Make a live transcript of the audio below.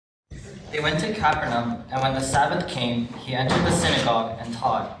They went to Capernaum, and when the Sabbath came, he entered the synagogue and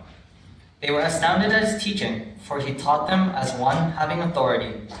taught. They were astounded at his teaching, for he taught them as one having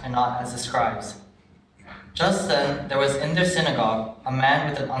authority, and not as the scribes. Just then there was in their synagogue a man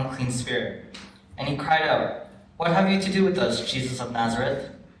with an unclean spirit, and he cried out, "What have you to do with us, Jesus of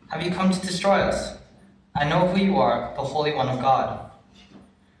Nazareth? Have you come to destroy us? I know who you are, the Holy One of God."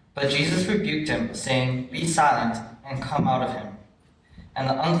 But Jesus rebuked him, saying, "Be silent, and come out of him." And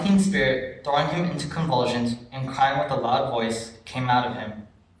the unclean spirit, throwing him into convulsions and crying with a loud voice, came out of him.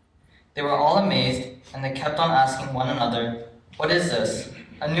 They were all amazed, and they kept on asking one another, "What is this?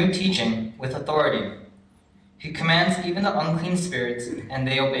 A new teaching with authority. He commands even the unclean spirits, and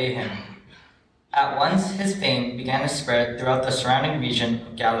they obey him." At once his fame began to spread throughout the surrounding region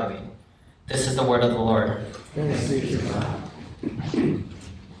of Galilee. This is the word of the Lord. Thanks be to God.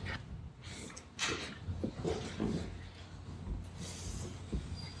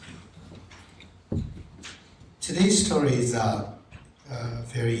 Today's story is a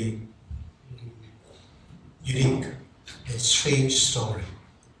very unique and strange story.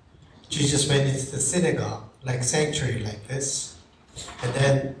 Jesus went into the synagogue, like sanctuary like this, and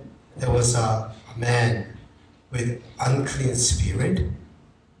then there was a man with unclean spirit,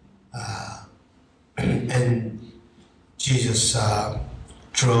 and Jesus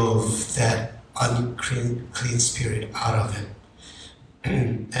drove that unclean spirit out of him.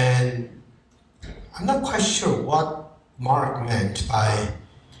 And I'm not quite sure what Mark meant by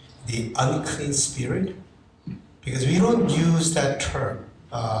the unclean spirit, because we don't use that term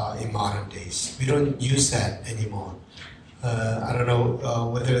in modern days. We don't use that anymore. I don't know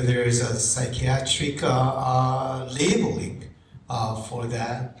whether there is a psychiatric labeling for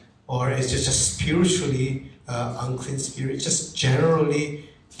that, or it's just spiritually unclean spirit. Just generally,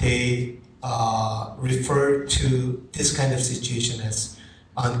 they refer to this kind of situation as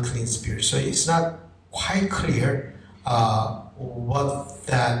unclean spirit. So it's not quite clear what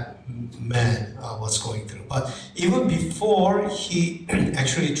that man was going through. But even before he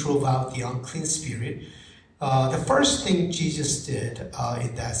actually drove out the unclean spirit, the first thing Jesus did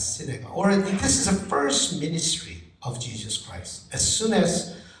in that synagogue, or this is the first ministry of Jesus Christ. As soon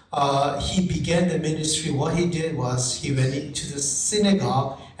as he began the ministry, what he did was he went into the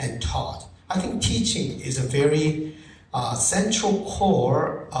synagogue and taught. I think teaching is a very central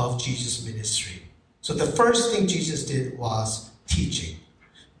core of Jesus' ministry. So the first thing Jesus did was teaching.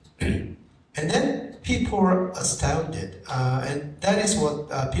 And then people were astounded. And that is what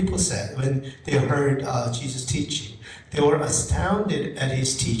people said when they heard Jesus teaching. They were astounded at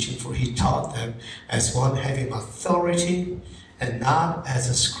his teaching, for he taught them as one having authority and not as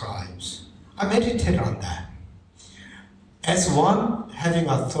the scribes. I meditated on that. As one having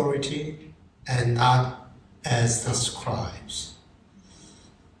authority and not as the scribes.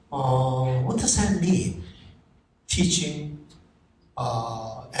 What does that mean? Teaching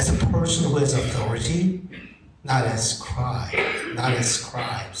as a person who has authority, not as scribes.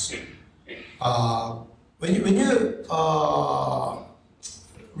 When you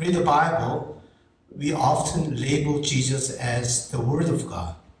read the Bible, we often label Jesus as the Word of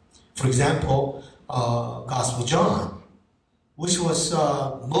God. For example, Gospel John, which was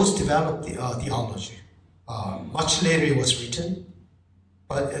most developed theology. Much later it was written,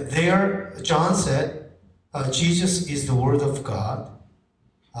 but there John said Jesus is the Word of God,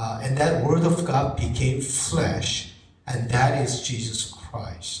 and that Word of God became flesh, and that is Jesus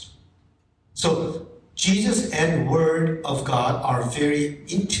Christ. So Jesus and Word of God are very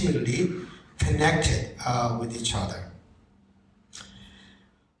intimately connected with each other.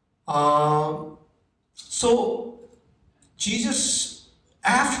 So Jesus,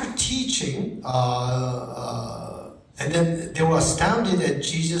 after teaching, and then they were astounded that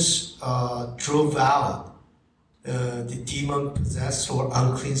Jesus drove out the demon-possessed or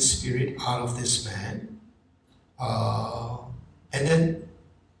unclean spirit out of this man. And then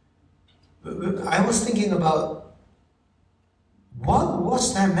I was thinking about, what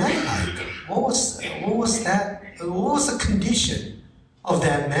was that man like? What was the condition of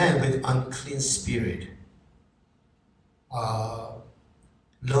that man with unclean spirit?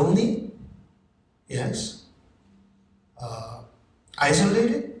 Lonely? Yes.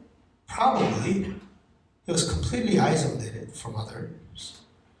 Isolated? Probably. He was completely isolated from others.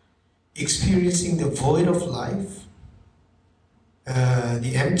 Experiencing the void of life,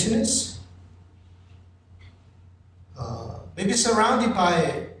 the emptiness. Maybe surrounded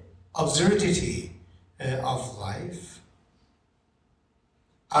by absurdity of life,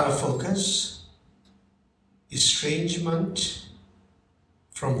 out of focus, estrangement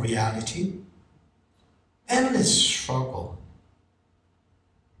from reality, endless struggle.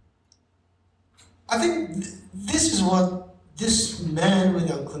 I think this is what this man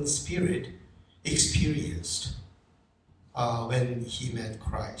with unclean spirit experienced when he met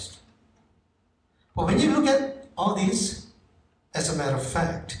Christ. But when you look at all these, as a matter of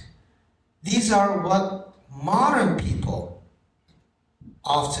fact, these are what modern people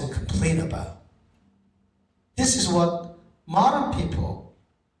often complain about. This is what modern people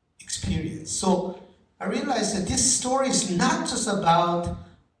experience. So I realized that this story is not just about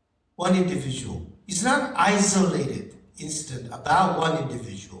one individual. It's not isolated incident about one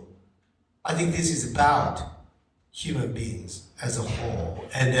individual. I think this is about human beings as a whole,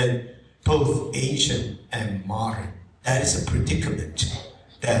 and then both ancient and modern. That is a predicament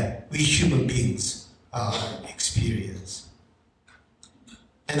that we human beings experience.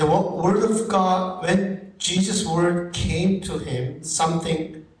 And the word of God, when Jesus' word came to him,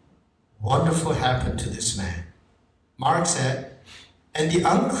 something wonderful happened to this man. Mark said, and the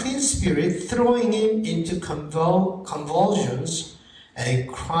unclean spirit, throwing him into convulsions and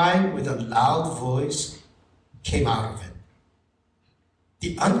crying with a loud voice, came out of him.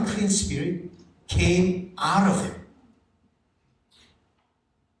 The unclean spirit came out of him.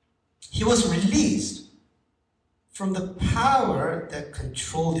 He was released from the power that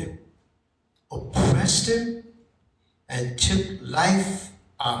controlled him, oppressed him, and took life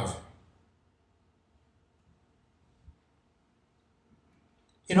out of him.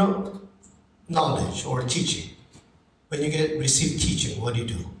 You know, knowledge or teaching. When you receive teaching, what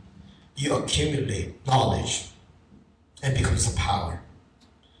do? You accumulate knowledge and becomes a power.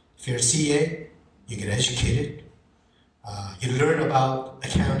 If you're a CA, you get educated. You learn about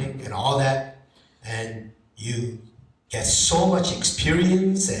accounting and all that, and you get so much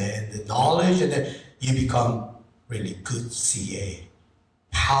experience and the knowledge, and then you become really good CA,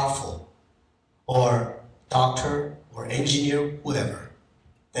 powerful, or doctor or engineer, whoever.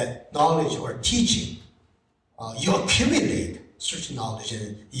 That knowledge or teaching, you accumulate certain knowledge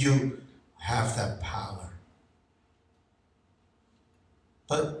and you have that power.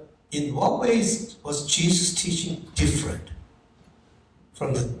 But in what ways was Jesus' teaching different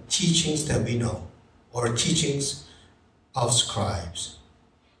from the teachings that we know or teachings of scribes?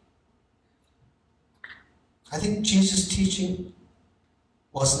 I think Jesus' teaching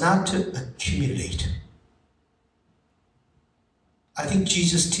was not to accumulate. I think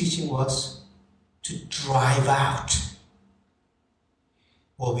Jesus' teaching was to drive out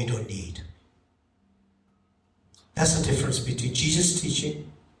what we don't need. That's the difference between Jesus' teaching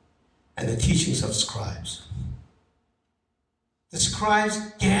and the teachings of scribes. The scribes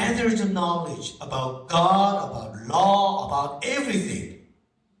gathered the knowledge about God, about law, about everything,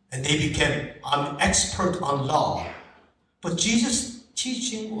 and they became an expert on law. But Jesus'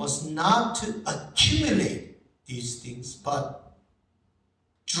 teaching was not to accumulate these things, but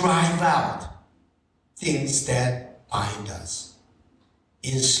drive out things that bind us,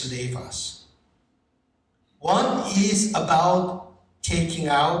 enslave us. One is about taking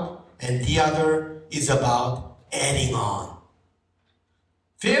out, and the other is about adding on.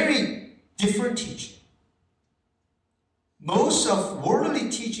 Very different teaching. Most of worldly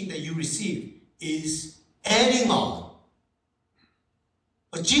teaching that you receive is adding on.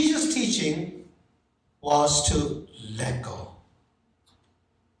 But Jesus' teaching was to let go.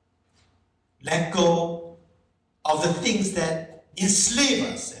 Let go of the things that enslave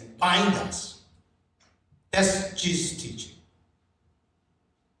us and bind us. That's Jesus' teaching.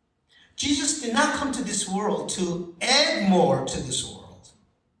 Jesus did not come to this world to add more to this world.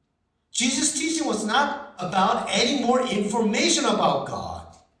 Jesus' teaching was not about adding more information about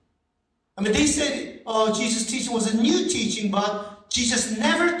God. I mean, they said, oh, Jesus' teaching was a new teaching, but Jesus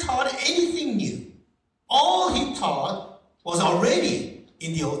never taught anything new. All he taught was already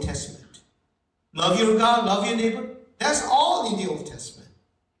in the Old Testament. Love your God, love your neighbor. That's all in the Old Testament.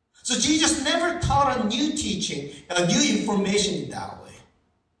 So Jesus never taught a new teaching, a new information in that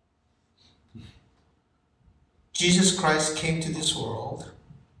way. Jesus Christ came to this world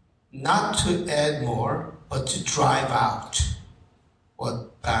not to add more, but to drive out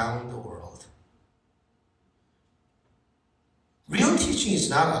what bound the world. Real teaching is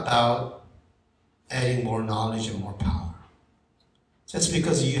not about adding more knowledge and more power. Just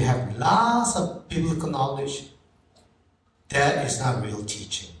because you have lots of biblical knowledge, that is not real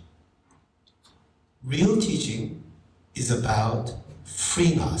teaching. Real teaching is about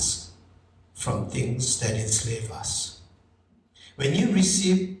freeing us from things that enslave us. When you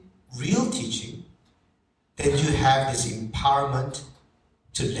receive real teaching, then you have this empowerment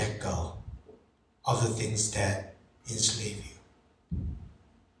to let go of the things that enslave you.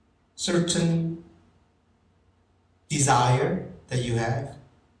 Certain desire that you have,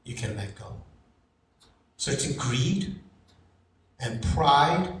 you can let go. certain greed and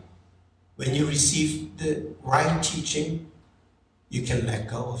pride, when you receive the right teaching, you can let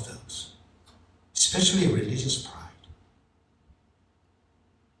go of those, especially religious pride.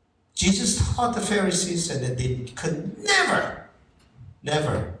 Jesus taught the Pharisees that they could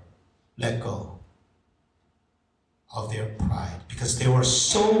never let go of their pride because they were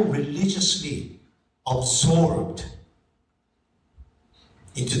so religiously absorbed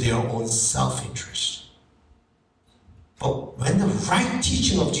into their own self-interest. But when the right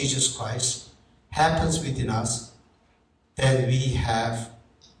teaching of Jesus Christ happens within us, then we have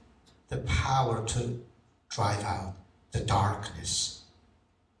the power to drive out the darkness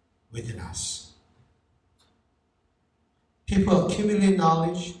within us. People accumulate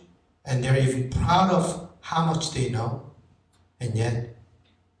knowledge and they're even proud of how much they know, and yet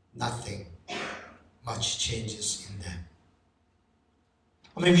nothing much changes in them.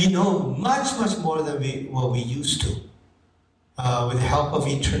 I mean, we know much more than what we used to. With the help of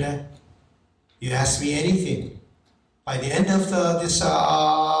internet, you ask me anything. By the end of this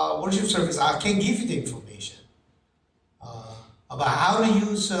worship service, I can give you the information about how to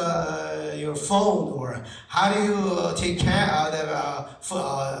use your phone, or how do you take care of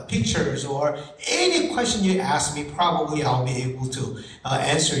the pictures, or any question you ask me, probably I'll be able to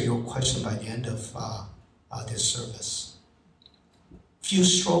answer your question by the end of this service. Few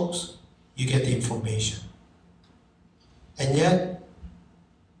strokes, you get the information. And yet,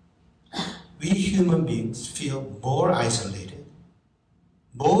 we human beings feel more isolated,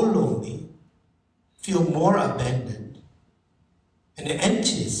 more lonely, feel more abandoned, and the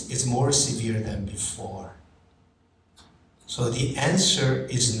emptiness is more severe than before. So the answer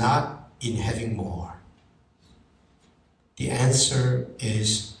is not in having more. The answer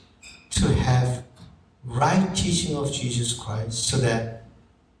is to have right teaching of Jesus Christ so that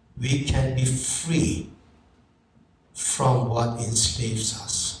we can be free from what enslaves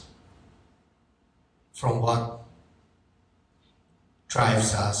us, from what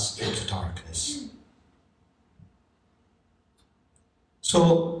drives us into darkness.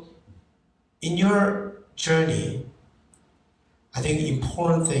 So, in your journey, I think the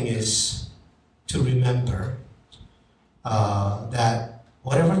important thing is to remember that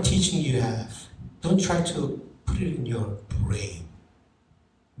whatever teaching you have, don't try to put it in your brain.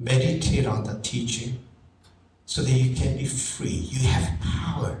 Meditate on the teaching so that you can be free. You have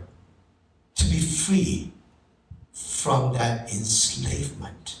power to be free from that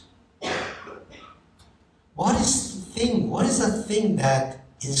enslavement. What is the thing that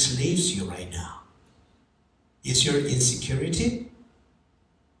enslaves you right now? Is your insecurity?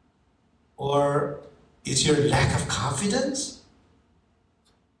 Or is your lack of confidence?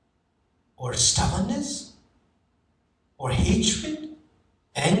 Or stubbornness? Or hatred?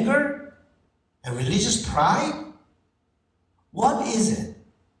 Anger? And religious pride? What is it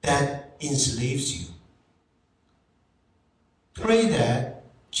that enslaves you? Pray that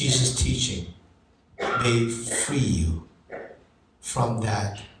Jesus' teaching may free you from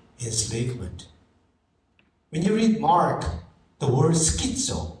that enslavement. When you read Mark, the word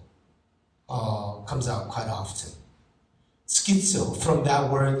schizo comes out quite often. Schizo, from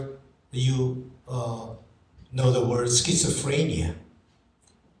that word, you know the word schizophrenia,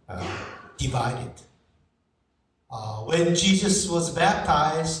 divided. When Jesus was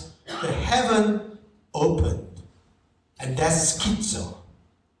baptized, the heaven opened, and that's schizo.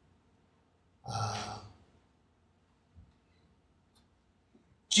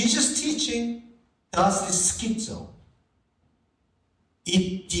 Jesus' teaching does this schizo.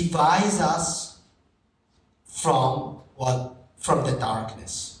 It divides us from the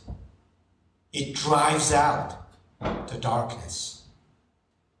darkness. It drives out the darkness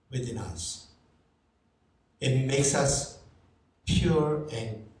within us. It makes us pure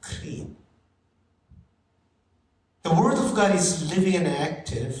and clean. The Word of God is living and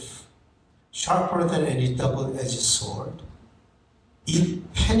active, sharper than any double-edged sword.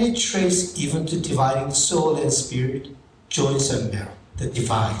 It penetrates even to dividing soul and spirit, joints and marrow, the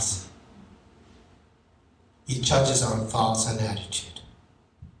divides. It judges our thoughts and attitude.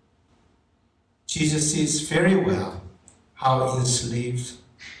 Jesus sees very well how enslaved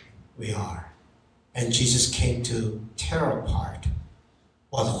we are. And Jesus came to tear apart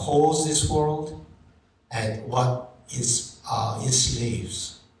what holds this world and what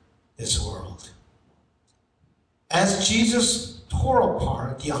enslaves this world. As Jesus tore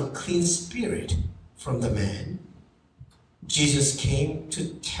apart the unclean spirit from the man, Jesus came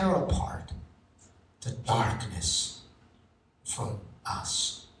to tear apart the darkness from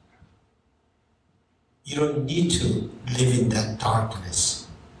us. You don't need to live in that darkness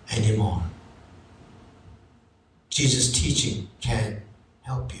anymore. Jesus' teaching can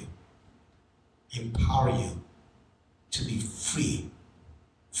help you, empower you to be free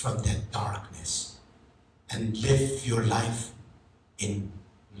from that darkness and live your life in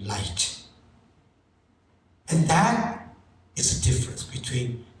light. And that is the difference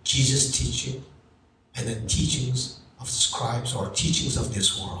between Jesus' teaching and the teachings of scribes or teachings of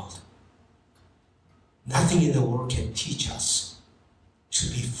this world. Nothing in the world can teach us to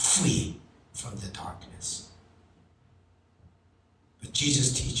be free from the darkness. But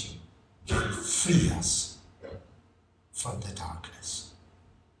Jesus' teaching can free us from the darkness.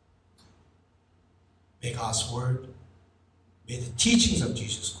 May God's word, may the teachings of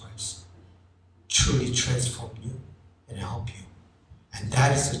Jesus Christ truly transform you and help you. And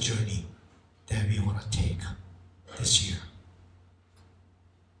that is the journey that we want to take this year.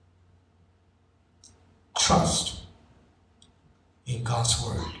 Trust in God's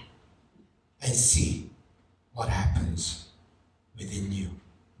word and see what happens